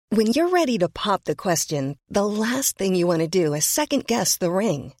When you're ready to pop the question, the last thing you want to do is second-guess the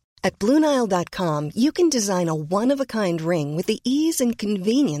ring. At BlueNile.com, you can design a one-of-a-kind ring with the ease and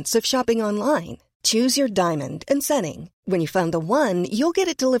convenience of shopping online. Choose your diamond and setting. When you find the one, you'll get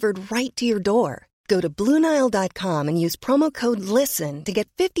it delivered right to your door. Go to BlueNile.com and use promo code LISTEN to get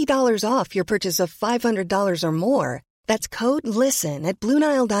 $50 off your purchase of $500 or more. That's code LISTEN at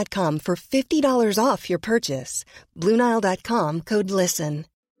BlueNile.com for $50 off your purchase. BlueNile.com, code LISTEN.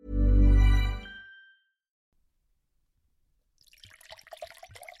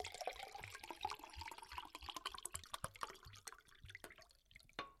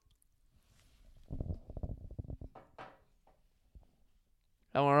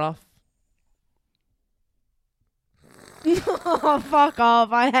 And we're off. Oh, fuck off.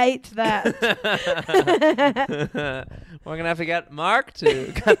 I hate that. We're going to have to get Mark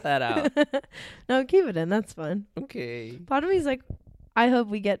to cut that out. No, keep it in. That's fine. Okay. Part of me is like, I hope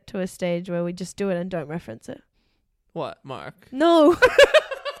we get to a stage where we just do it and don't reference it. What, Mark? No.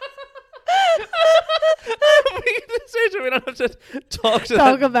 We don't have to talk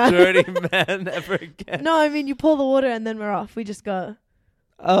Talk about dirty man ever again. No, I mean, you pour the water and then we're off. We just go.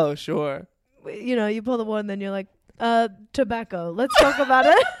 Oh, sure. You know, you pour the water and then you're like, tobacco. Let's talk about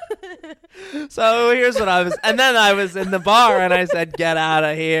it. So here's what I was, and then I was in the bar and I said, "Get out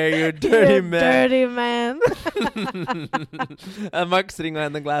of here, you dirty You man." Dirty man. And Mark's sitting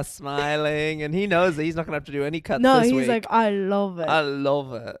behind the glass smiling, and he knows that he's not going to have to do any cuts No, this he's week. like, I love it. I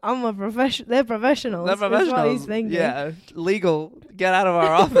love it. I'm a professional. They're professionals. They're That's what professionals. he's thinking. Yeah, legal. Get out of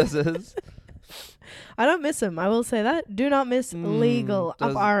our offices. I don't miss him. I will say that. Do not miss legal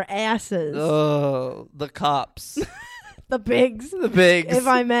up our asses. Oh, the cops. The pigs. The pigs. If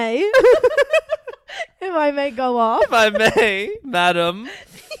I may. If I may go off. If I may, madam.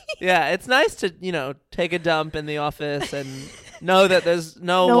 Yeah, it's nice to, take a dump in the office and know that there's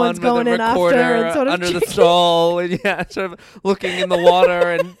no one one's with going a in after recorder and sort of under the checking. stall and sort of looking in the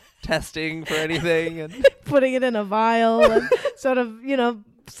water and testing for anything and Putting it in a vial and sort of,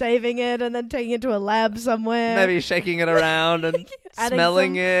 saving it and then taking it to a lab somewhere. maybe shaking it around and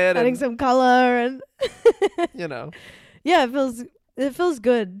smelling it Adding and, some color and yeah, it feels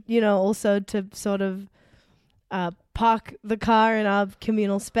good, also to sort of park the car in our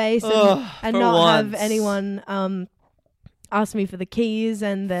communal space and for not have once. anyone ask me for the keys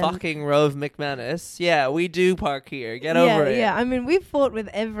and then fucking Rove McManus. Yeah, we do park here. Get over it. Yeah, I mean, we've fought with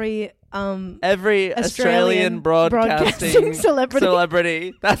every Australian broadcasting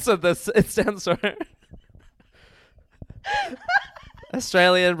celebrity. That's what it stands for.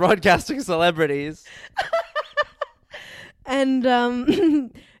 Australian broadcasting celebrities. And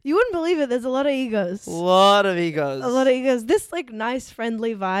you wouldn't believe it. There's a lot of egos. A lot of egos. A lot of egos. This nice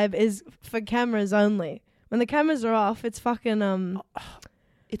friendly vibe is for cameras only. When the cameras are off, it's fucking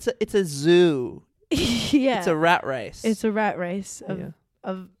It's a zoo. yeah. It's a rat race. It's a rat race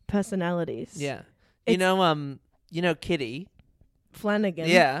of personalities. Yeah. It's Kitty. Flanagan.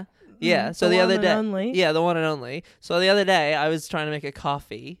 Yeah. Yeah. So the one other and day, only. yeah, the one and only. So the other day, I was trying to make a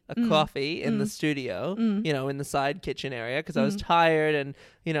coffee in the studio, in the side kitchen area, because I was tired, and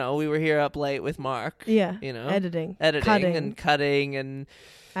we were here up late with Mark. Yeah. editing Cutting. and cutting and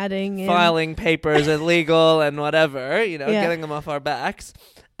Adding in. filing papers illegal and whatever, getting them off our backs.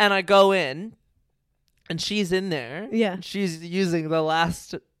 And I go in, and she's in there. Yeah. She's using the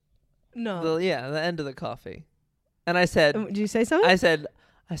last, No. the end of the coffee. And I said, Did you say something? I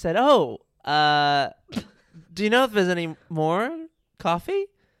said, oh, do you know if there's any more coffee?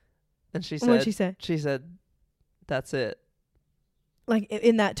 And she said, What'd she say? She said, that's it. Like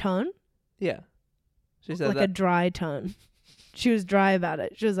in that tone? Yeah. She said Like that. a dry tone. She was dry about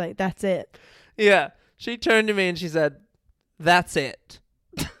it. She was like, that's it. Yeah. She turned to me and she said, that's it.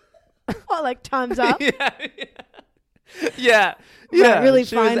 Oh, like time's up? Yeah. Right, really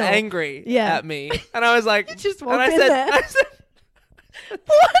she final. was angry at me. And I was like, You just and walked I in said, there.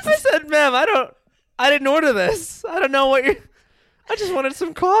 I said, ma'am, I didn't order this. I don't know what I just wanted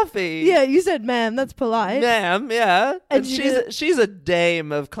some coffee. Yeah, you said ma'am. That's polite. Ma'am, yeah. And she she's a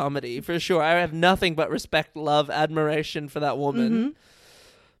dame of comedy, for sure. I have nothing but respect, love, admiration for that woman. Mm-hmm.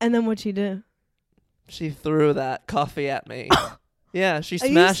 And then what'd she do? She threw that coffee at me. Yeah, she Are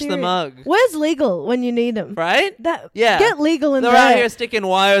you smashed the serious? mug. Where's legal when you need him? Right? Yeah. Get legal in They're there. out here sticking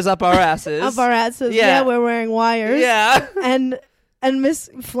wires up our asses. Up our asses. Yeah. Yeah, we're wearing wires. Yeah. And Miss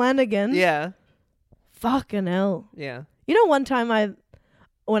Flanagan. Yeah. Fucking hell. Yeah. You know, one time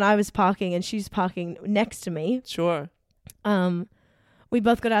when I was parking and she's parking next to me, Sure. we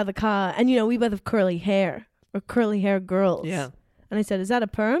both got out of the car and, we both have curly hair. We're curly hair girls. Yeah. And I said, is that a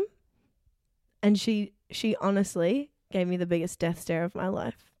perm? And she honestly gave me the biggest death stare of my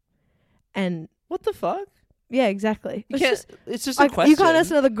life. And what the fuck? yeah, exactly. It's just a like, question. you can't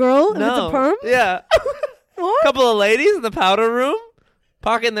ask another girl if it's a perm? Yeah. What? Couple of ladies in the powder room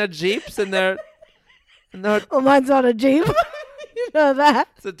parking their Jeeps and their Well, mine's not a Jeep. You know that.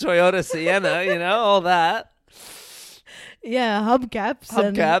 it's a Toyota Sienna, all that. Yeah,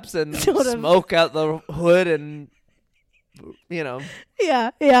 Hubcaps and sort of- smoke out the hood and Yeah.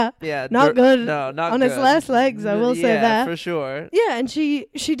 yeah, Not good. No, not On good. its last legs, I will say that. for sure. Yeah, and she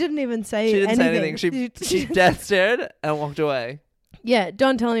didn't even say She didn't anything. say anything. She death stared and walked away. Yeah,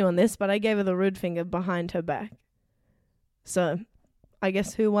 don't tell anyone this, but I gave her the rude finger behind her back. So, I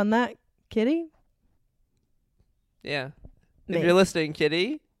guess who won that? Kitty? Yeah. Me. If you're listening,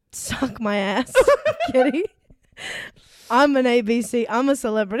 Kitty. Suck my ass, Kitty. I'm an ABC. I'm a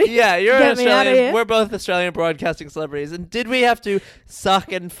celebrity. Yeah, you're an Get me outta Australian. here. We're both Australian broadcasting celebrities. And did we have to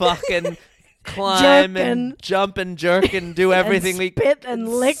suck and fuck and climb Jerk and and- jump and jerk and do everything we spit and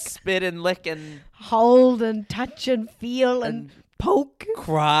lick. spit and lick and Hold and touch and feel and poke.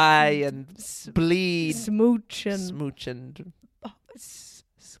 cry and bleed, Smooch and smooch and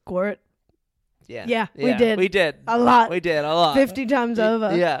squirt. yeah. Yeah, we did. We did. A lot. We did a lot. 50 times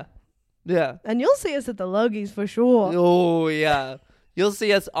over. Yeah. Yeah. And you'll see us at the Logies for sure. Oh, yeah. You'll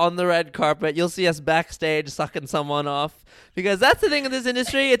see us on the red carpet. You'll see us backstage sucking someone off. Because that's the thing in this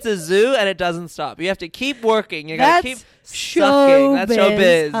industry. It's a zoo and it doesn't stop. You have to keep working. You got to keep sucking. That's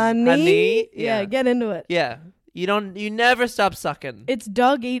showbiz. Honey. Yeah. Yeah, get into it. Yeah. You never stop sucking. It's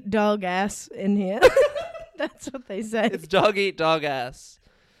dog eat dog ass in here. That's what they say. It's dog eat dog ass.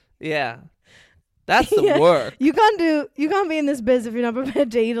 Yeah. That's the Yeah. work. You can't be in this biz if you're not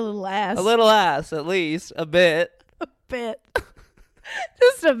prepared to eat a little ass. A little ass, at least. A bit. bit.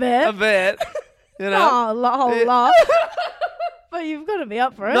 Just a bit. A bit. You know? Not a whole lot. But you've got to be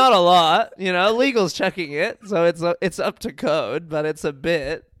up for it. Not a lot. Legal's checking it, so it's up to code, but it's a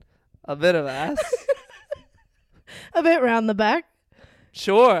bit of ass. A bit round the back.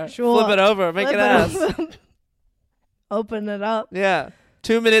 Sure. Flip it over. Make Flip it ass. over. Open it up. Yeah.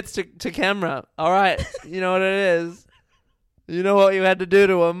 2 minutes to camera. All right. You know what it is. You know what you had to do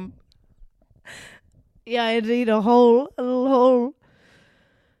to him. Yeah, I had to eat a little hole.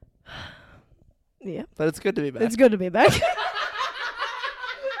 Yeah. But it's good to be back. It's good to be back.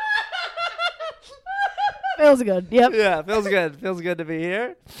 Feels good. Yep. Yeah, feels good. Feels good to be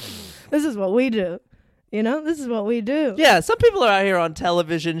here. This is what we do. This is what we do. Yeah, some people are out here on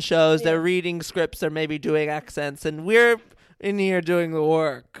television shows. They're reading scripts. They're maybe doing accents. And we're in here doing the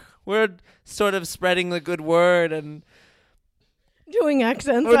work. We're sort of spreading the good word and Doing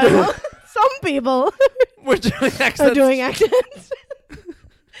accents. We're I doing- know. Some people we're doing accents. are doing accents.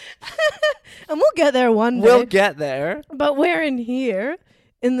 And we'll get there one day. We'll get there. But we're in here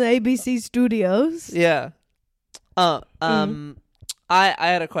in the ABC studios. Yeah. I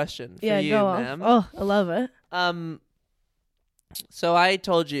had a question for you, go ma'am. off. Oh, I love it. So I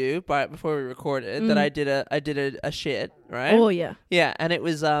told you before we recorded that I did a shit, right? Oh yeah. Yeah, and it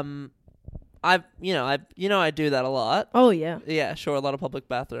was I do that a lot. Oh yeah. Yeah, sure, a lot of public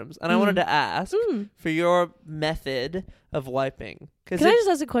bathrooms. And I wanted to ask for your method of wiping. Can I just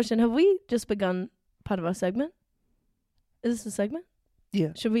ask a question? Have we just begun part of our segment? Is this a segment?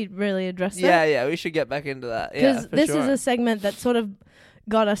 Yeah. Should we really address that? Yeah, we should get back into that. Yeah, Because for this sure. is a segment that sort of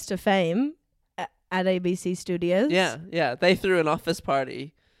got us to fame at ABC Studios. Yeah. They threw an office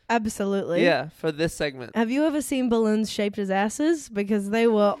party. Absolutely. Yeah, for this segment. Have you ever seen balloons shaped as asses? Because they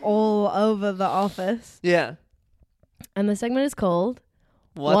were all over the office. Yeah. And the segment is called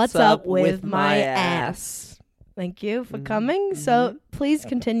What's up with my ass? Thank you for coming. So please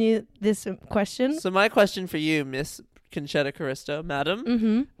continue this question. So my question for you, Miss Conchetta Caristo,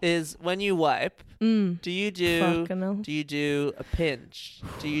 madam, is when you wipe, do you do a pinch?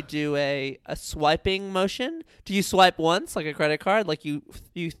 Do you do a swiping motion? Do you swipe once like a credit card, like you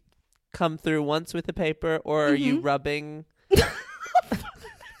come through once with the paper, or are you rubbing?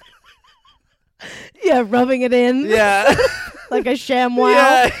 Yeah, rubbing it in. Yeah. Like a ShamWow.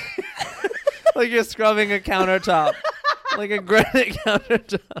 Yeah. Like you're scrubbing a countertop. Like a granite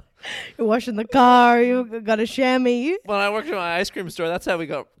countertop. You're washing the car. You got a chamois. When I worked at my ice cream store, that's how we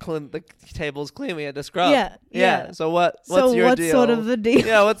got the tables clean. We had to scrub. Yeah. So what's your deal? Sort of the deal?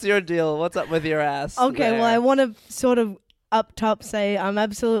 Yeah, what's your deal? What's up with your ass? Okay, there? well, I want to sort of up top say I'm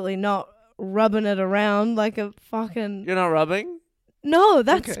absolutely not rubbing it around like a fucking... You're not rubbing? No,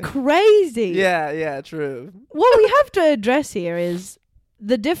 that's crazy. Yeah, true. What we have to address here is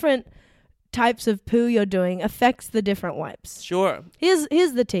the different types of poo you're doing affects the different wipes. Sure. Here's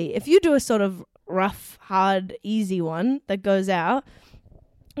the tea. If you do a sort of rough, hard, easy one that goes out,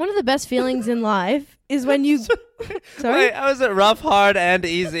 one of the best feelings in life is when you... Sorry? Wait, how is it rough, hard, and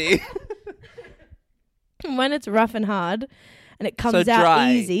easy? when it's rough and hard and it comes So out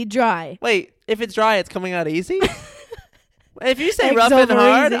dry. easy, dry. Wait, if it's dry, it's coming out easy? If you say rough and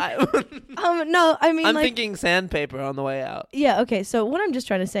hard, no, I mean, I'm like, thinking sandpaper on the way out. yeah, okay. So what I'm just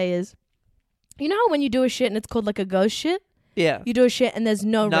trying to say is, you know how when you do a shit and it's called like a ghost shit? Yeah. You do a shit and there's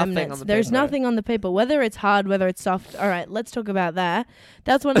no Nothing remnants. on the There's paper. nothing on the paper, whether it's hard, whether it's soft. All right, let's talk about that.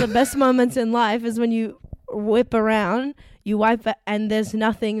 That's one of the best moments in life is when you whip around, you wipe it, and there's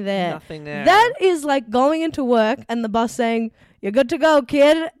nothing there. Nothing there. That is like going into work and the boss saying, "You're good to go,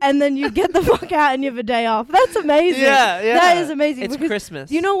 kid," and then you get the fuck out and you have a day off. That's amazing. Yeah. That is amazing. It's because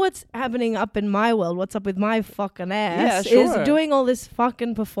Christmas. you know what's happening up in my world? What's up with my fucking ass? Yeah, sure. Is doing all this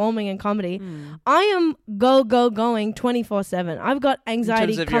fucking performing and comedy. I am going 24/7. I've got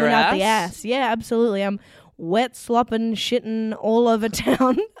anxiety of coming your out the ass? ass. Yeah, absolutely. I'm wet, slopping, shitting all over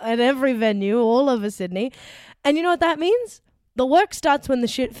town at every venue, all over Sydney. And you know what that means? The work starts when the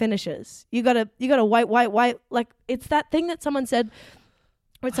shit finishes. You gotta wipe. Like, it's that thing that someone said,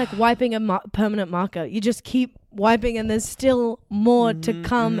 where it's like wiping a permanent marker. You just keep wiping and there's still more to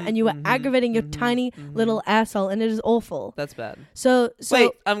come, and you are aggravating your tiny little asshole, and it is awful. That's bad. So Wait,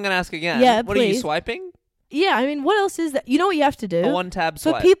 I'm going to ask again. Yeah, what are you please. swiping? yeah, I mean, what else is that? You know what you have to do? A one-tab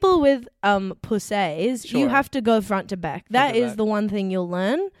For swipe. people with pussies, Sure. you have to go front to back. That to is back. the one thing you'll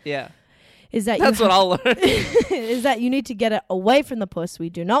learn. Yeah. Is that That's you what I'll learn. is that you need to get it away from the puss. We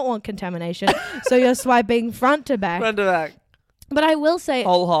do not want contamination. So you're swiping front to back. Front to back. But I will say,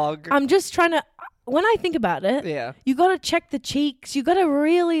 Whole hog. I'm just trying to, when I think about it, Yeah. you got to check the cheeks. You got to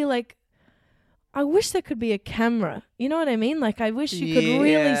really like, I wish there could be a camera. You know what I mean? Like, I wish you could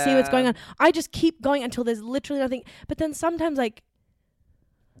really see what's going on. I just keep going until there's literally nothing. But then sometimes, like,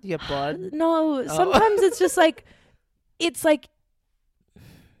 You get blood? no, sometimes it's just like,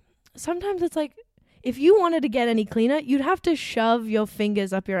 sometimes it's like, if you wanted to get any cleaner, you'd have to shove your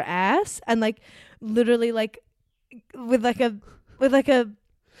fingers up your ass and like literally like with like a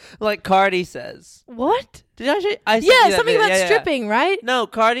Like Cardi says. what? Did I actually? I sent Yeah, you that something video. about Yeah. stripping, right? No,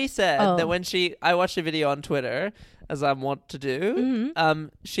 Cardi said Oh. that when I watched a video on Twitter, as I want to do. Mm-hmm.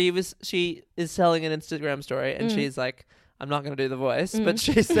 She is telling an Instagram story, and she's like, I'm not going to do the voice, but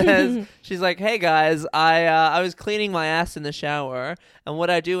she Mm-hmm. says, she's like, hey guys, I was cleaning my ass in the shower, and what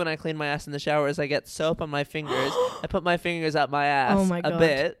I do when I clean my ass in the shower is I get soap on my fingers, I put my fingers up my ass Oh my a God.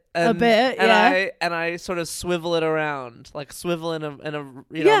 bit, And yeah. I sort of swivel it around, like swivel in a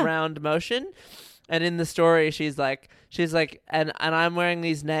Yeah. round motion. And in the story, she's like, and I'm wearing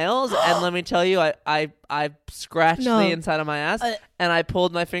these nails, and let me tell you, I scratched No. the inside of my ass, and I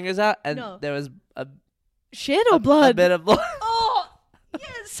pulled my fingers out, and No. there was Shit or blood? a bit of blood. Oh, yeah,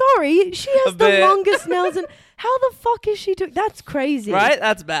 sorry. She has A the bit. longest nails. And how the fuck is she doing? That's crazy. Right?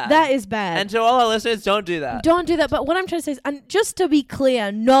 That's bad. That is bad. And to all our listeners, don't do that. Don't do that. But what I'm trying to say is, and just to be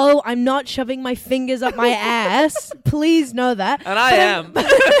clear, no, I'm not shoving my fingers up my ass. Please know that. And I am.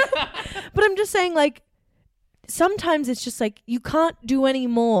 But I'm just saying, like, sometimes it's just like you can't do any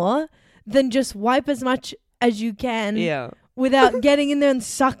more than just wipe as much as you can Yeah. without getting in there and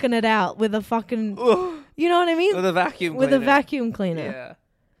sucking it out with a fucking, you know what I mean? With a vacuum With cleaner. a vacuum cleaner. Yeah.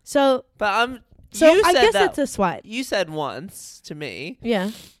 So But I said guess that, it's a swipe. you said once to me,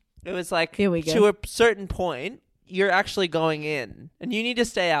 Yeah. it was like, Here we go. to a certain point, you're actually going in, and you need to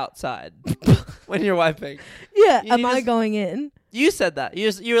stay outside when you're wiping. Yeah. You Am need I to- going in? You said that.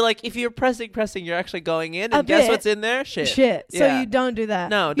 You were like, if you're pressing, you're actually going in, A and guess bit. what's in there? Shit. So Yeah. you don't do that.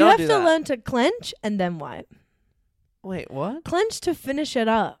 No, you don't have do to that. learn to clench and then wipe. Wait, what? Clench to finish it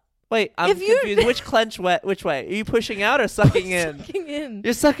up. Wait, I'm If you- confused. Which clench which way? Are you pushing out or sucking in? Sucking in.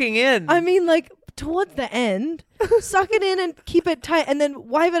 You're sucking in. I mean, like, towards the end, suck it in and keep it tight, and then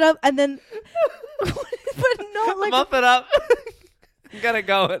wipe it up, and then, but not like. Muff it up. Got it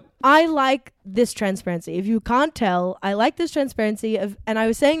going. I like this transparency. If you can't tell, I like this transparency of, and I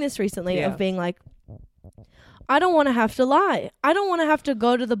was saying this recently Yeah. of being like, I don't want to have to lie. I don't want to have to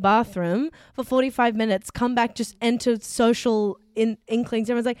go to the bathroom for 45 minutes, come back, just enter social inklings.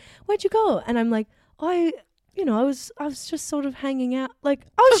 Everyone's like, where'd you go? And I'm like, I was just sort of hanging out. Like,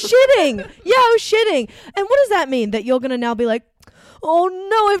 I was shitting. Yeah, I was shitting. And what does that mean? That you're going to now be like, oh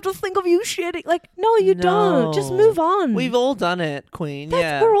no, I have to think of you shitting. Like, no, you don't. Just move on. We've all done it, Queen.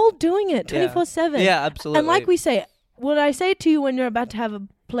 Yeah. We're all doing it Yeah. 24/7. Yeah, absolutely. And like we say, would I say it to you when you're about to have a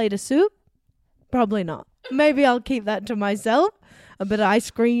plate of soup? Probably not. Maybe I'll keep that to myself. A bit of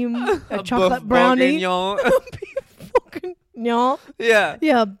ice cream, a chocolate Boeuf brownie. bourguignon. Fucking gnocchi. Yeah.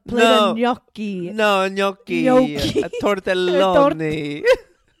 Yeah, plate of gnocchi. No, gnocchi. Gnocchi. A tortellone.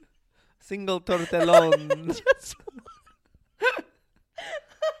 Single tortellone.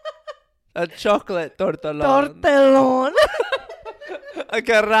 A chocolate tortellone. Tortellone. A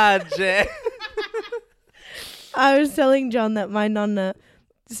garage. I was telling John that my nonna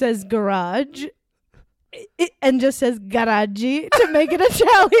says garage and just says garaggi to make it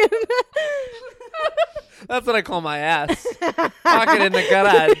Italian. That's what I call my ass. Park it in the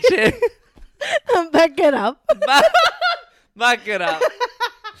garage. Back it up. Back it up.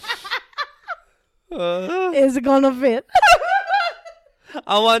 Is it gonna fit?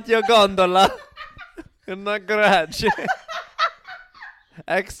 I want your gondola in the garage.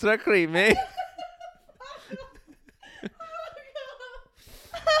 Extra creamy.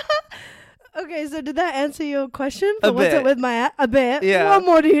 Okay, so did that answer your question? A What's bit. it with my a bit? Yeah. What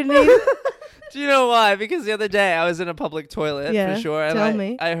more do you need? Do you know why? Because the other day I was in a public toilet Yeah, for sure, and tell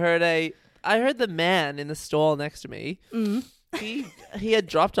me. I heard the man in the stall next to me. He had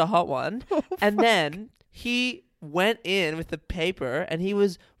dropped a hot one, and then he went in with the paper and he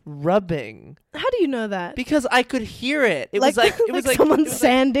was rubbing. How do you know that? Because I could hear it. It was like someone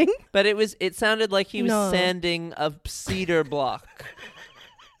sanding. but it sounded like he was No. sanding a cedar block.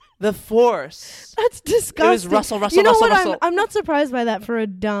 The force. That's disgusting. It was rustle. You know what? Rustle. I'm not surprised by that for a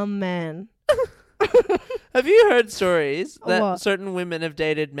dumb man. Have you heard stories that What? certain women have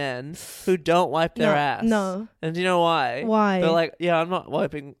dated men who don't wipe their ass? No. And do you know why? Why? They're like, yeah, I'm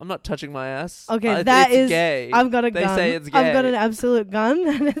not touching my ass. Okay, It's gay. I've got a They gun. say it's gay. I've got an absolute gun,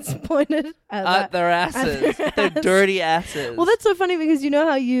 and it's pointed at Their asses. Their ass. dirty asses. Well, that's so funny because you know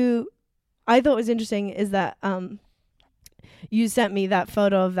how I thought was interesting is that you sent me that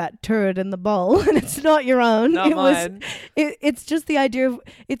photo of that turd in the bowl, and it's not your own. Not mine. It's just the idea of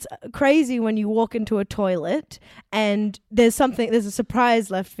it's crazy when you walk into a toilet and there's a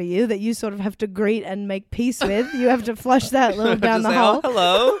surprise left for you that you sort of have to greet and make peace with. You have to flush that little down the say, hole. Oh,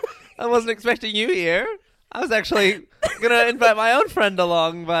 hello. I wasn't expecting you here. I was actually gonna invite my own friend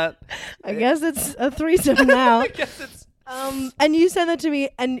along, but I guess it's a threesome now. I guess it's. And you sent that to me,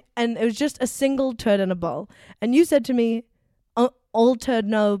 and it was just a single turd in a bowl, and you said to me, all turd,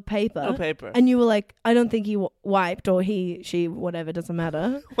 no paper. No paper. And you were like, I don't think he wiped, or he, she, whatever, doesn't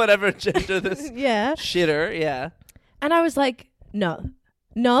matter. Whatever gender this Yeah. shitter, yeah. And I was like, no,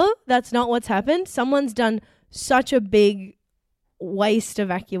 that's not what's happened. Someone's done such a big waste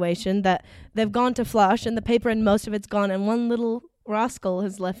evacuation that they've gone to flush and the paper and most of it's gone and one little rascal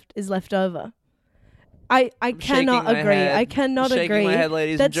is left over. I cannot agree. I cannot shaking agree my head,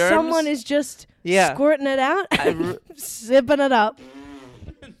 ladies that and germs. someone is just squirting it out, sipping it up.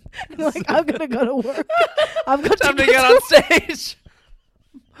 Like, I'm gonna go to work. I've got time to get on stage.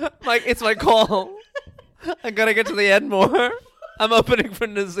 Like, it's my call. I gotta get to the end more. I'm opening for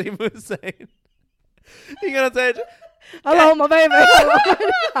Nazeem Hussain. You gonna say, hello, my baby.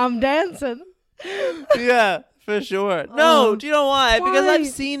 I'm dancing. yeah. For sure. No, do you know why? Because I've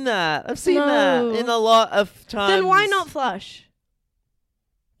seen that. I've seen that in a lot of times. Then why not flush?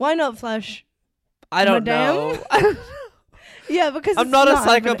 Why not flush? I don't Madame? know. Yeah, because I'm not a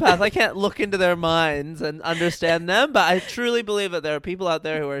psychopath. I can't look into their minds and understand them, but I truly believe that there are people out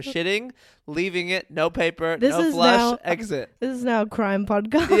there who are shitting, leaving it, no paper, no flush, exit. This is now a crime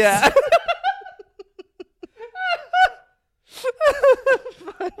podcast. Yeah.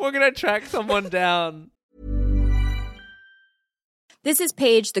 We're going to track someone down. This is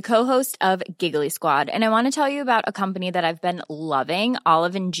Paige, the co-host of Giggly Squad, and I want to tell you about a company that I've been loving,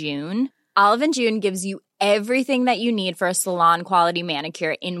 Olive & June. Olive & June gives you everything that you need for a salon-quality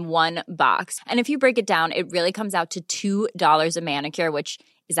manicure in one box. And if you break it down, it really comes out to $2 a manicure, which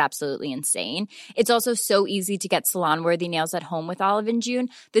is absolutely insane. It's also so easy to get salon-worthy nails at home with Olive & June.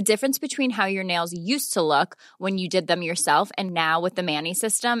 The difference between how your nails used to look when you did them yourself and now with the Mani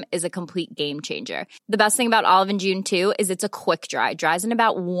system is a complete game changer. The best thing about Olive & June, too, is it's a quick dry. Dries in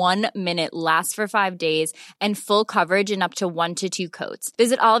about 1 minute, lasts for 5 days, and full coverage in up to 1 to 2 coats.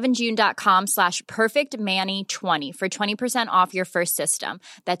 Visit oliveandjune.com/perfectmani20 for 20% off your first system.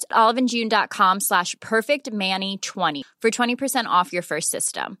 That's oliveandjune.com/perfectmani20 for 20% off your first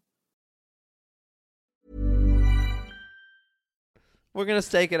system. We're going to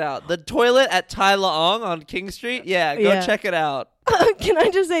stake it out. The toilet at Tai Laong on King Street. Yeah, go check it out. Can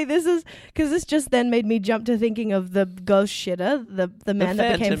I just say this just then made me jump to thinking of the ghost shitter, the man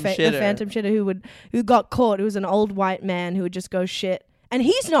that became the phantom shitter who got caught. Who was an old white man who would just go shit. And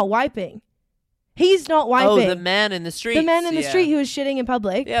he's not wiping. Oh, the man in the street. The man in the street who was shitting in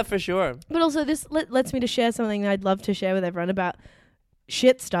public. Yeah, for sure. But also this lets me to share something that I'd love to share with everyone about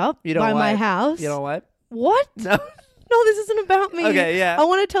Shit Stop by my house. You don't wipe? What? No. No, this isn't about me. Okay, yeah. I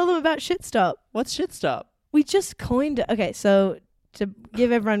want to tell them about Shit Stop. What's Shit Stop? We just coined it. Okay, so to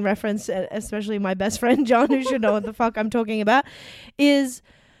give everyone reference, especially my best friend John, who should know what the fuck I'm talking about, is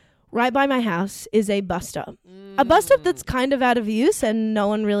right by my house is a bus stop. A bus stop that's kind of out of use and no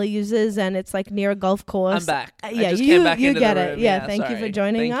one really uses, and it's like near a golf course. I'm back. Yeah, I just came back you into get the it. room. Yeah, thank you for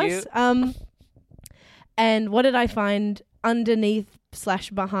joining us. And what did I find underneath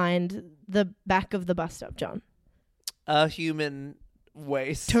 / behind the back of the bus stop, John? A human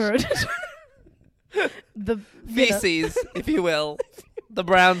waste. Turd. The feces, if you will. The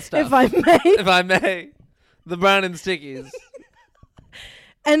brown stuff. If I may. The brown and stickies.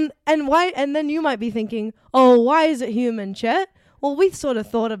 And why? And then you might be thinking, oh, why is it human, Chet? Well, we sort of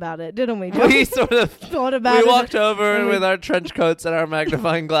thought about it, didn't we, John? We sort of thought about it. We walked over with our trench coats and our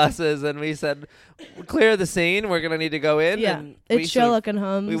magnifying glasses, and we said, clear the scene. We're going to need to go in. Yeah, and it's Sherlock and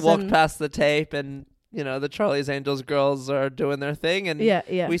Holmes. We walked past the tape, and, the Charlie's Angels girls are doing their thing. And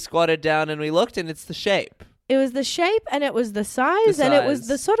we squatted down and we looked, and it's the shape. It was the shape, and it was the size, and it was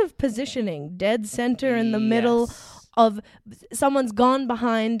the sort of positioning, dead center in the middle of someone's gone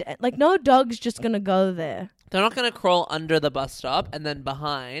behind. Like, no dog's just going to go there. They're not going to crawl under the bus stop and then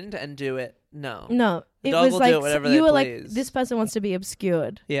behind and do it. No. It dog was will like do it whatever you they were please. Like, this person wants to be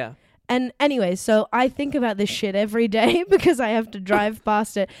obscured. Yeah. And anyway, so I think about this shit every day because I have to drive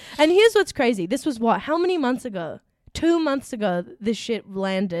past it. And here's what's crazy. This was how many months ago? 2 months ago, this shit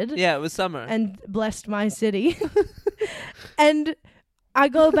landed. Yeah, it was summer. And blessed my city. And I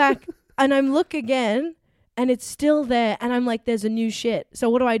go back and I'm look again. And it's still there, and I'm like, there's a new shit. So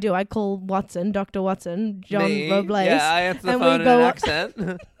what do? I call Watson, Dr. Watson, John Robles. Yeah, I answer the phone in an accent.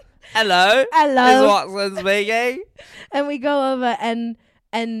 Hello. Is Watson speaking? And we go over, and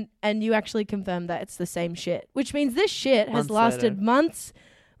you actually confirm that it's the same shit, which means this shit has lasted months,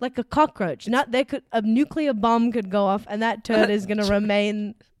 like a cockroach. A nuclear bomb could go off, and that turd is gonna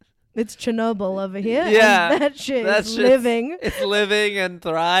remain. It's Chernobyl over here. Yeah, and that shit is living. It's living and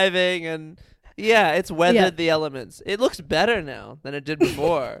thriving and. Yeah, it's weathered the elements. It looks better now than it did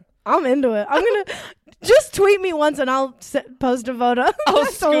before. I'm into it. I'm going to just tweet me once and I'll post a photo. I'll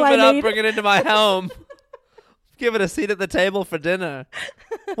scoop it up, bring it into my home. Give it a seat at the table for dinner.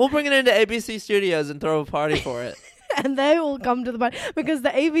 We'll bring it into ABC Studios and throw a party for it. And they will come to the party because the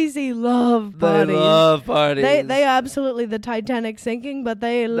ABC love parties. They love parties. They are absolutely the Titanic sinking, but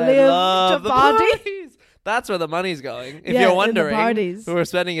they live to party. That's where the money's going. If you're wondering, we're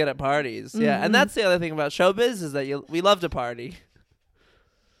spending it at parties. Mm-hmm. Yeah, and that's the other thing about showbiz is that we love to party.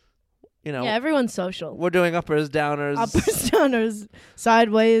 Yeah, everyone's social. We're doing uppers, downers,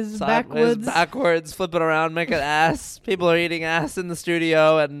 sideways, backwards, flipping around, making ass. People are eating ass in the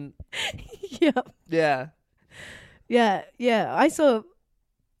studio, and yeah. I saw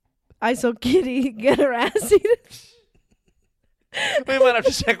Kitty get her ass eaten. We might have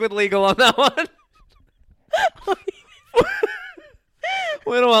to check with legal on that one.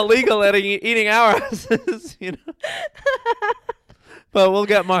 We don't want legal eating our asses, But we'll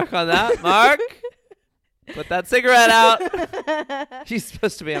get Mark on that. Mark, put that cigarette out. She's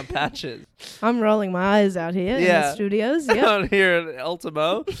supposed to be on patches. I'm rolling my eyes out here in the studios. Yep. Out here at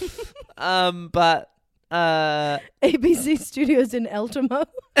Ultimo. But ABC Studios in Ultimo.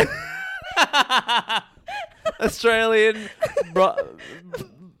 Australian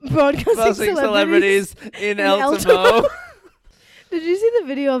broadcasting celebrities in Ultimo. Did you see the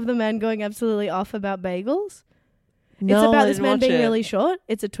video of the man going absolutely off about bagels? No, it's about this man being really short.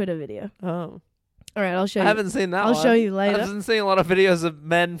 It's a Twitter video. Oh. All right, I'll show you. I haven't seen that I'll show you later. I've been seeing a lot of videos of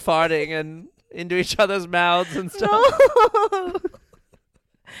men farting and into each other's mouths and stuff. No.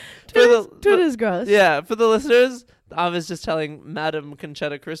 Twitter's gross. Yeah, for the listeners, I was just telling Madam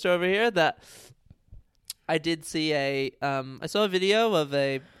Conchetta Cristo over here that I did see I saw a video of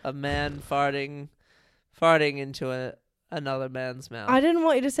a man farting into another man's mouth. I didn't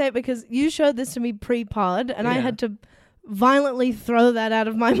want you to say it because you showed this to me pre-pod and I had to violently throw that out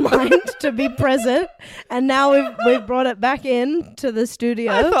of my mind to be present, and now we've brought it back in to the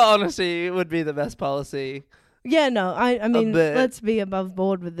studio. I thought honestly it would be the best policy. Yeah, no, I mean, let's be above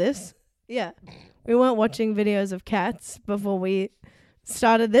board with this. Yeah. We weren't watching videos of cats before we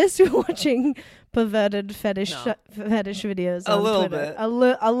started this. We were watching perverted fetish videos on little Twitter. bit.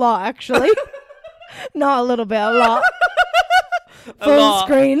 A lot, actually. Not a little bit, a lot. Full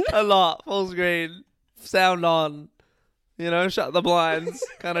screen. A lot. Full screen. Sound on. Shut the blinds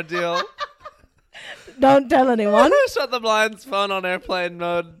kind of deal. Don't tell anyone. Shut the blinds, phone on airplane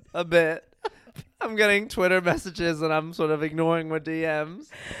mode a bit. I'm getting Twitter messages and I'm sort of ignoring my DMs.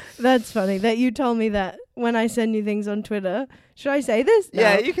 That's funny that you told me that when I send you things on Twitter. Should I say this? No.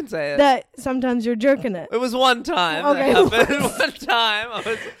 Yeah, you can say it. That sometimes you're jerking it. It was one time. Okay. That happened. One time. I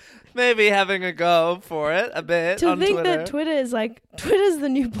was maybe having a go for it a bit to on think Twitter. that Twitter's the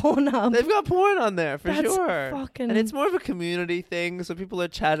new Pornhub. They've got porn on there for That's sure. fucking... And it's more of a community thing, so people are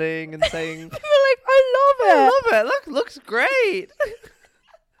chatting and saying, People are like, I love it. I love it. Looks great.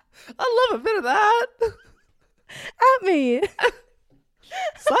 I love a bit of that. At me.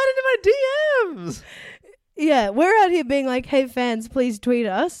 Slide into my DMs. Yeah, we're out here being like, hey fans, please tweet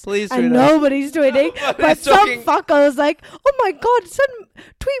us. Please tweet and us. nobody's tweeting. But some talking. fucker was like, oh my god,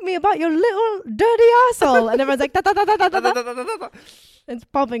 tweet me about your little dirty asshole. And everyone's like, da da da da da da. It's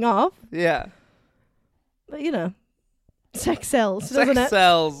popping off. Yeah. But you know, sex sells, doesn't Sex it?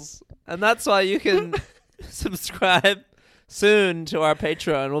 sells. And that's why you can subscribe soon to our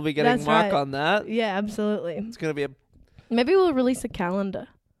Patreon. We'll be getting That's Mark right. on that. Yeah, absolutely. It's going to be Maybe we'll release a calendar.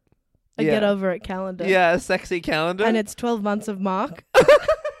 A Yeah. Get Over It calendar. a sexy calendar. And it's 12 months of Mark.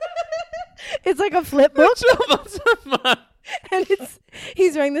 It's like a flip book. 12 months of Mark. And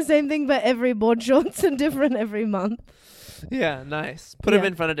he's wearing the same thing, but every board shorts and different every month. Yeah, nice. Put him Yeah.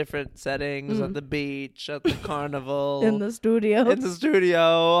 in front of different settings, at the beach, at the carnival. In the studio. In the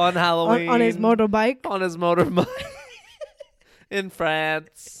studio, on Halloween. On his motorbike. On his motorbike. In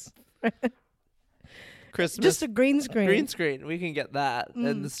France. Christmas. Just a green screen. Green screen. We can get that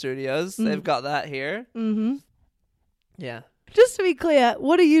in the studios. They've got that here. Mm-hmm. Yeah. Just to be clear,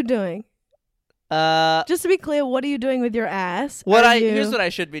 what are you doing? What Just to be clear, what are you doing with your ass? here's what I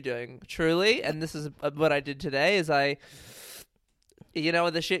should be doing, truly, and this is what I did today, is the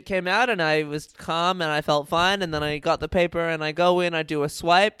shit came out and I was calm and I felt fine, and then I got the paper and I go in, I do a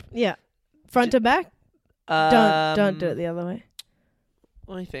swipe. Yeah. Front to back? Don't do it the other way.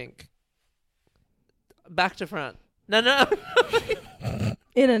 Let me think. Back to front. No.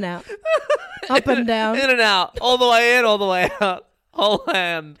 In and out. Up and down. In and out. All the way in, all the way out. Whole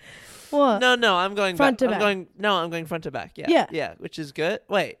hand. What? No, I'm going Front back. to back. I'm going front to back. Yeah. Yeah, which is good.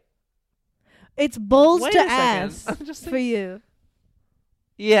 Wait. It's balls Wait to a second. ass I'm just for you.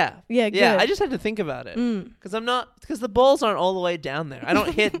 Yeah. Yeah, good. Yeah, I just had to think about it. Because the balls aren't all the way down there. I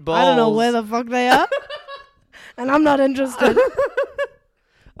don't hit balls. I don't know where the fuck they are. And I'm not interested.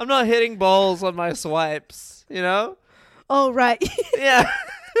 I'm not hitting balls on my swipes, you know? Oh, right. Yeah.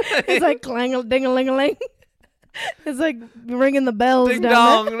 It's like ding-a-ling-a-ling. It's like ringing the bells Ding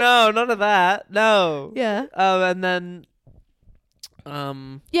down dong. No, none of that. No. there. Yeah. And then...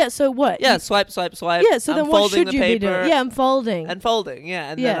 Yeah, so what? Yeah, swipe. Yeah, so then what should you be doing? Yeah, I'm folding. And folding,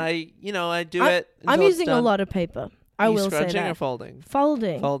 yeah. And Yeah. then I do it I'm until it's using a done. lot of paper. I Are you will say scrunching that. or folding?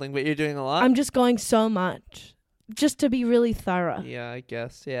 Folding. Folding, but you're doing a lot? I'm just going so much. Just to be really thorough. Yeah, I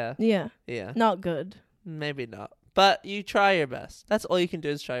guess. Yeah. Yeah. Yeah. Not good. Maybe not. But you try your best. That's all you can do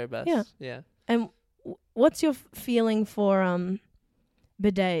is try your best. Yeah. Yeah. And what's your feeling for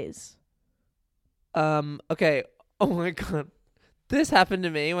bidets? Okay. Oh my God. This happened to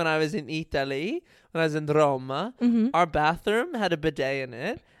me when I was in Italy, when I was in Roma. Mm-hmm. Our bathroom had a bidet in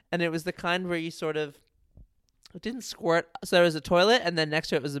it, and it was the kind where you sort of, it didn't squirt. So there was a toilet, and then next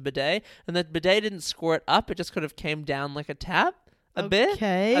to it was a bidet, and the bidet didn't squirt up. It just kind of came down like a tap. A bit,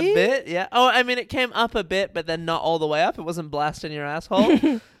 yeah. Oh, I mean, it came up a bit, but then not all the way up. It wasn't blasting your asshole.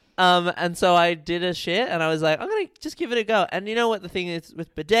 And so I did a shit, and I was like, I'm gonna just give it a go. And you know what the thing is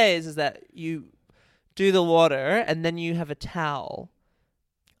with bidets is that you do the water, and then you have a towel.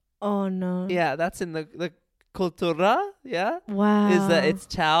 Oh no. Yeah, that's in the cultura. Yeah. Wow. Is that it's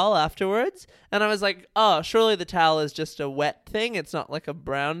towel afterwards? And I was like, oh, surely the towel is just a wet thing. It's not like a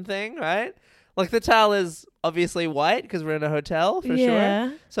brown thing, right? Like the towel is obviously white because we're in a hotel for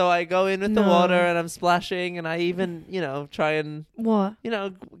sure. So I go in with the water and I'm splashing, and I even, try and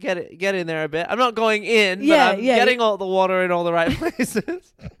get in there a bit. I'm not going in, but I'm getting all the water in all the right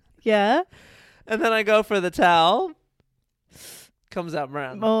places. Yeah. And then I go for the towel. Comes out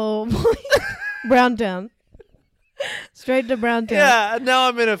brown. Oh, Brown Town. Straight to Brown Town. Yeah, and now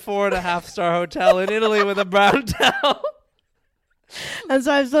I'm in a 4.5-star hotel in Italy with a brown towel. And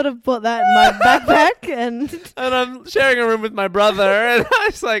so I've sort of put that in my backpack and I'm sharing a room with my brother, and I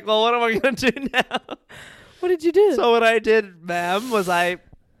was like, well, what am I going to do now? What did you do? So what I did, ma'am, was I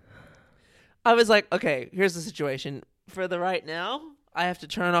was like, okay, here's the situation. For the right now, I have to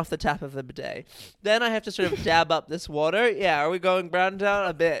turn off the tap of the bidet. Then I have to sort of dab up this water. Yeah, are we going brown down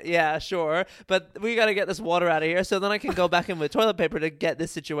a bit? Yeah, sure. But we got to get this water out of here. So then I can go back in with toilet paper to get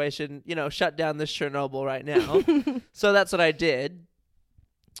this situation, shut down this Chernobyl right now. So that's what I did.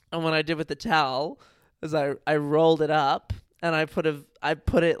 And what I did with the towel is I rolled it up and I put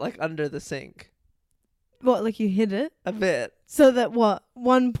it like under the sink. What, like you hid it? A bit. So that what?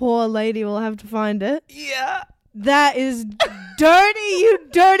 One poor lady will have to find it? Yeah. That is dirty, you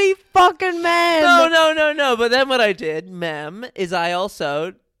dirty fucking man. No. But then what I did, ma'am, is I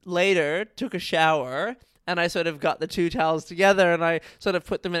also later took a shower and I sort of got the two towels together and I sort of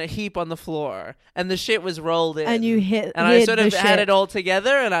put them in a heap on the floor and the shit was rolled in. And you hid And I sort of the had shit. it all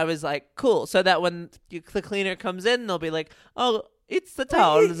together and I was like, cool. So that when the cleaner comes in, they'll be like, oh, it's the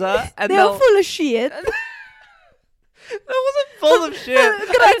towels. And They're full of shit. That wasn't full of shit.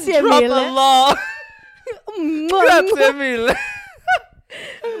 I Grazie didn't drop mille. a lot. Grazie mille.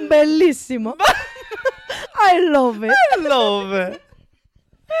 Bellissimo. I love it. I love it.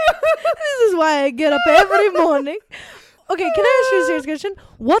 This is why I get up every morning. Okay, can I ask you a serious question?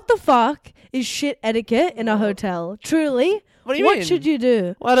 What the fuck is shit etiquette in a hotel? Truly? What do you mean? What should you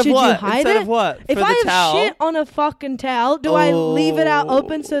do? What of should what? you hide Instead it? of what? If For I the have towel? shit on a fucking towel, do I leave it out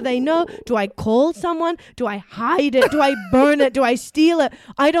open so they know? Do I call someone? Do I hide it? Do I burn it? Do I steal it?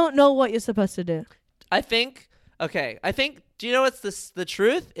 I don't know what you're supposed to do. I think, do you know what's the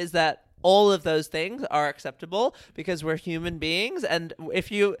truth is that all of those things are acceptable because we're human beings. And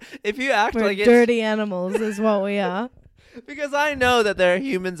if you act We're like it's dirty animals is what we are. because I know that there are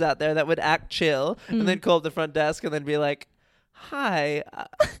humans out there that would act chill and then call up the front desk and then be like, hi.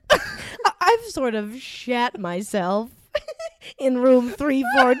 I've sort of shat myself in room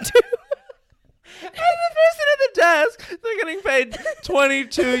 342. And the person at the desk, they're getting paid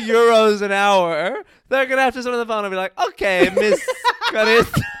 22 euros an hour. They're going to have to sit on the phone and be like, okay, Miss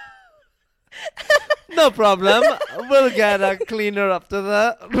Carissa. No problem. We'll get a cleaner up to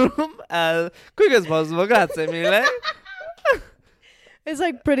the room as quick as possible. Grazie mille. It's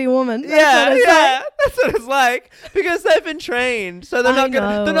like Pretty Woman. That's Yeah, what it's like. that's what it's like because they've been trained, so they're I not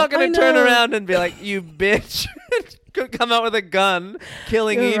gonna know, turn I know. around and be like, "You bitch," could come out with a gun,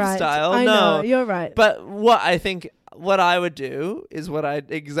 killing You're Eve right. style. I No, know, you're right. But what I would do is what I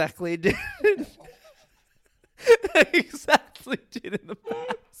exactly did. Exactly did in the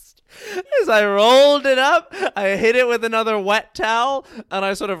past. Is I rolled it up, I hit it with another wet towel, and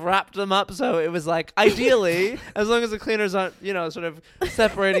I sort of wrapped them up so it was like, ideally, as long as the cleaners aren't, sort of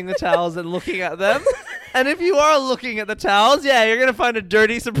separating the towels and looking at them. And if you are looking at the towels, yeah, you're going to find a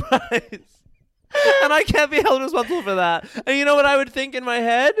dirty surprise. And I can't be held responsible for that. And you know what I would think in my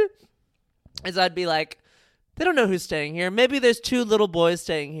head? Is I'd be like, they don't know who's staying here. Maybe there's two little boys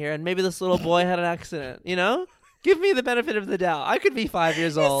staying here, and maybe this little boy had an accident, Give me the benefit of the doubt. I could be 5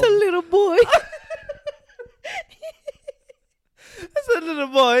 years old. It's a little boy. It's a little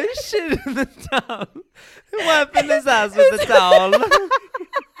boy shit in the towel. Wiping his ass with the towel.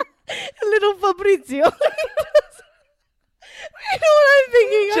 Little Fabrizio. You know what I'm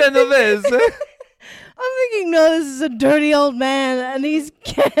thinking? Genovese. I'm thinking, no, this is a dirty old man, and he's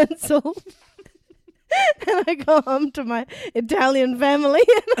cancelled. And I go home to my Italian family.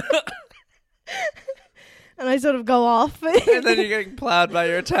 And I sort of go off. And then you're getting plowed by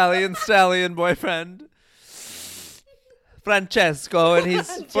your Italian stallion boyfriend, Francesco, and he's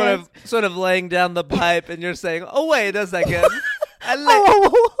sort of laying down the pipe, and you're saying, "Oh, wait a second.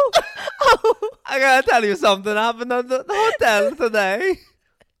 I gotta tell you something happened at the hotel today."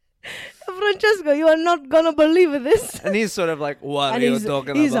 Francesco, you are not gonna believe this. And he's sort of like, "What And are you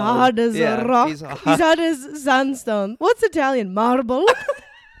talking he's about?" hard as a rock. He's He's hard as sandstone. What's Italian? Marble?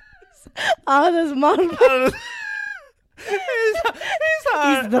 Hard as marble. He's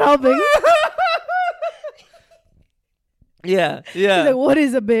hard. He's throbbing. Yeah. He's like, what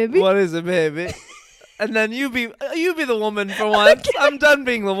is a baby? What is it, baby? And then you be the woman for once. I'm done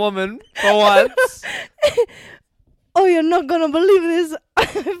being the woman for once. Oh, you're not gonna believe this. I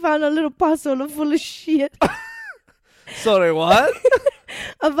found a little parcel full of shit. Sorry, what?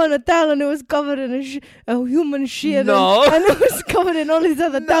 I found a towel and it was covered in a human shit. No. And it was covered in all these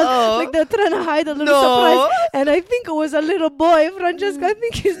other towels. Like they're trying to hide a little surprise. And I think it was a little boy, Francesco. I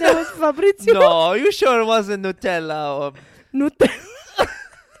think his name was Fabrizio. No, you sure it wasn't Nutella or Nutella.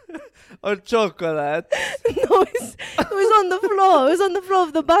 or chocolate? No, it was on the floor. It was on the floor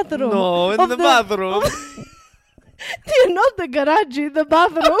of the bathroom. No, in the bathroom. Not the garage, the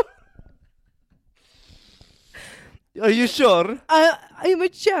bathroom. Are you sure?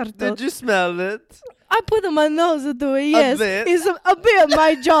 I'm certo. Did you smell it? I put my nose into it, yes. bit? It's a bit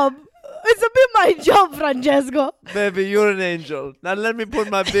my job. It's a bit my job, Francesco. Baby, you're an angel. Now let me put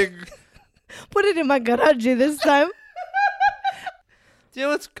my big... Put it in my garage this time. Do you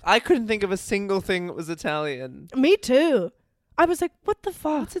know what's... I couldn't think of a single thing that was Italian. Me too. I was like, what the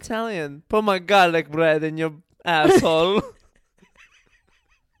fuck? What's Italian? Put my garlic bread in your asshole.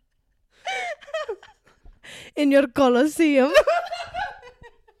 In your Colosseum.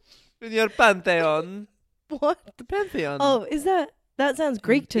 In your Pantheon. What? The Pantheon. Oh, is that sounds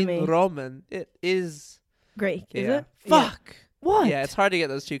Greek to me. In Roman, it is Greek, is yeah. it? Fuck. Yeah. What? Yeah, it's hard to get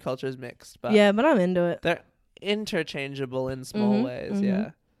those two cultures mixed, but yeah, but I'm into it. they're interchangeable in small ways. Mm-hmm.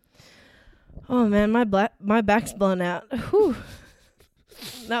 Yeah. Oh man, my back's blown out. Whew.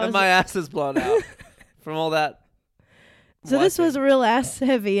 And my ass is blown out from all that. So this was a real ass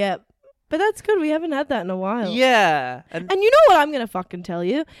heavy ep. But that's good. We haven't had that in a while. Yeah. And you know what I'm going to fucking tell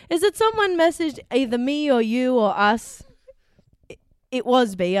you? Is that someone messaged either me or you or us. It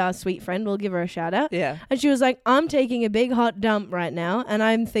was B, our sweet friend. We'll give her a shout out. Yeah. And she was like, I'm taking a big hot dump right now. And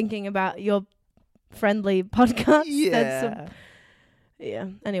I'm thinking about your friendly podcast. Yeah. Yeah.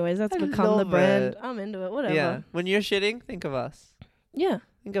 Anyways, that's become the brand. I'm into it. Whatever. Yeah. When you're shitting, think of us. Yeah.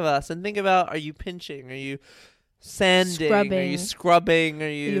 Think of us. And think about, are you pinching? Are you sanding? Scrubbing. Are you scrubbing? Are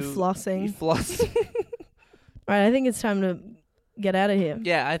you flossing? You flossing? All right. I think it's time to get out of here.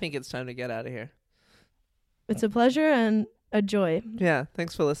 Yeah, I think it's time to get out of here. It's a pleasure and a joy. Yeah.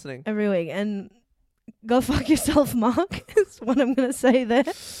 Thanks for listening. Every week. And go fuck yourself, Mark, is what I'm going to say there.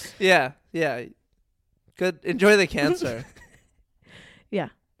 Yeah. Yeah. Good. Enjoy the cancer. Yeah.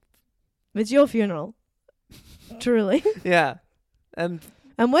 It's your funeral. Truly. Yeah. And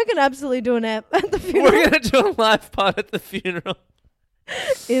we're going to absolutely do an app at the funeral. we're going to do a live pod at the funeral.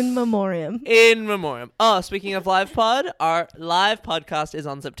 In memoriam. In memoriam. Oh, speaking of live pod, our live podcast is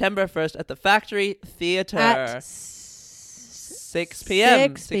on September 1st at the Factory Theatre. At 6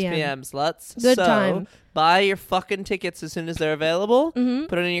 p.m. 6 6 p.m. sluts. Good so, time. Buy your fucking tickets as soon as they're available. Mm-hmm.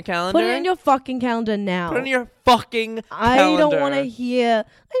 Put it in your calendar. Put it in your fucking calendar now. Put it in your fucking I calendar. don't want to hear,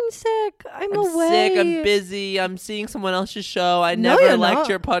 I'm sick, I'm away. Sick, I'm busy, I'm seeing someone else's show. I No, never you're liked not.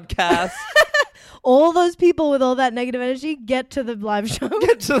 your podcast. All those people with all that negative energy, get to the live show.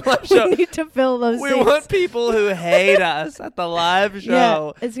 Get to the live show. We need to fill those We seats. want people who hate us at the live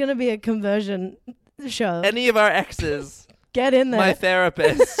show. Yeah, it's going to be a conversion show. Any of our exes. Get in there. My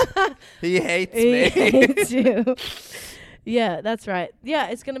therapist. He hates He me. hates you. Yeah, that's right. Yeah,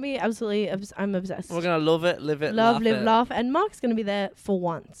 it's going to be absolutely, I'm obsessed. We're going to love it, live it, Love, laugh live, it. laugh. And Mark's going to be there for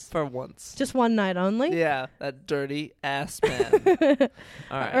once. For once. Just one night only. Yeah, that dirty ass man. All right.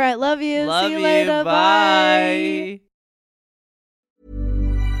 All right, love you. Love See you you. later. Bye.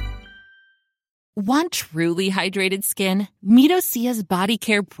 Want truly hydrated skin? Meet Osea's Body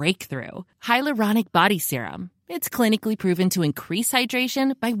Care Breakthrough Hyaluronic Body Serum. It's clinically proven to increase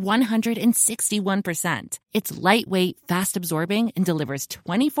hydration by 161%. It's lightweight, fast-absorbing, and delivers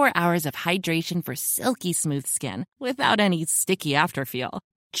 24 hours of hydration for silky smooth skin without any sticky afterfeel.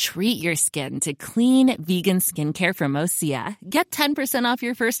 Treat your skin to clean, vegan skincare from Osea. Get 10% off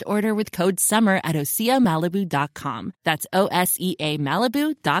your first order with code SUMMER at OseaMalibu.com. That's OSEA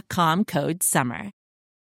Malibu.com, code SUMMER.